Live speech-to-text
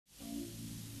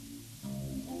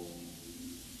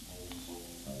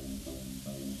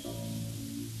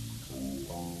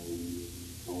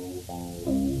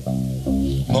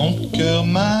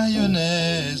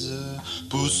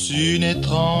une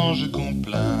étrange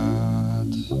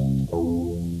complainte.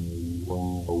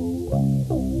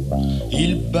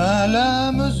 Il bat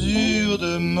la mesure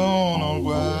de mon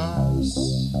angoisse.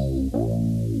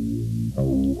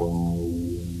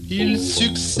 Il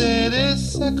succède et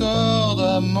s'accorde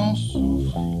à mon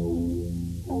souffle.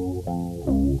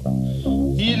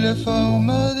 Il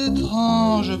forme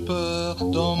d'étranges peurs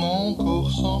dans mon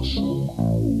corps sans chaud.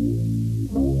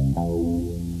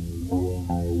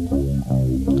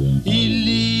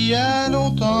 Il y a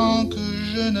longtemps que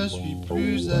je ne suis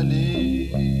plus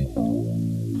allé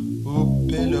au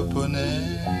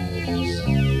Péloponèse.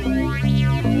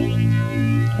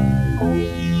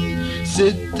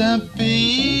 C'est un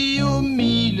pays aux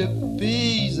mille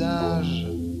paysages,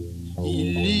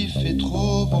 il y fait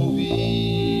trop bon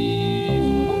vivre.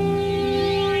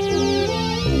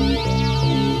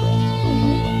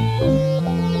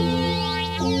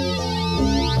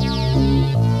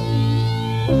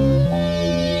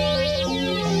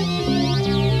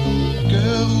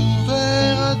 Cœur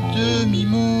ouvert à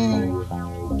demi-mot,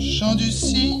 chant du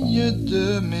cygne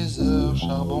de mes heures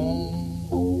charbon.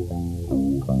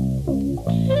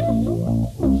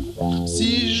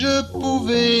 Si je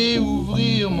pouvais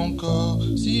ouvrir mon corps,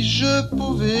 si je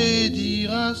pouvais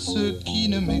dire à ceux qui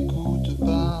ne m'écoutent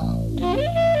pas,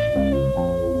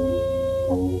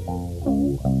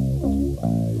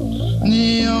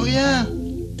 n'ayant rien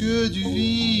que du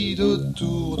vide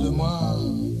autour de moi,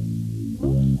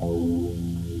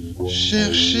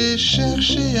 cherchez,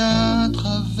 cherchez à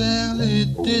travers les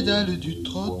dédales du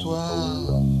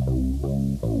trottoir.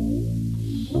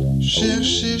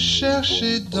 Cherchez,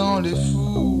 cherchez dans les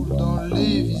foules, dans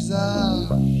les visages.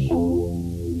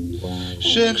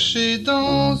 Cherchez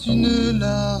dans une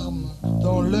larme,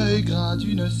 dans l'œil gras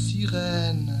d'une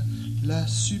sirène, la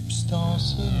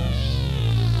substance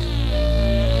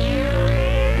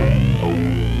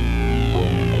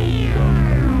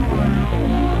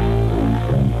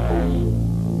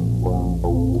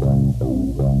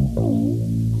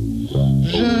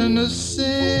Je ne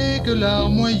sais que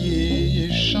larmoyer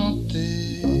et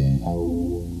chanter.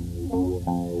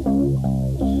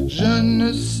 Je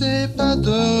ne sais pas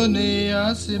donner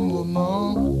à ces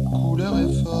moments couleur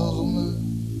et forme.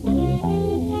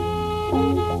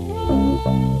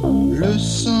 Le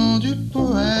sang du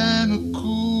poème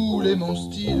coule et mon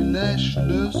style lèche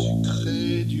le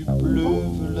sucré du bleu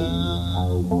velin.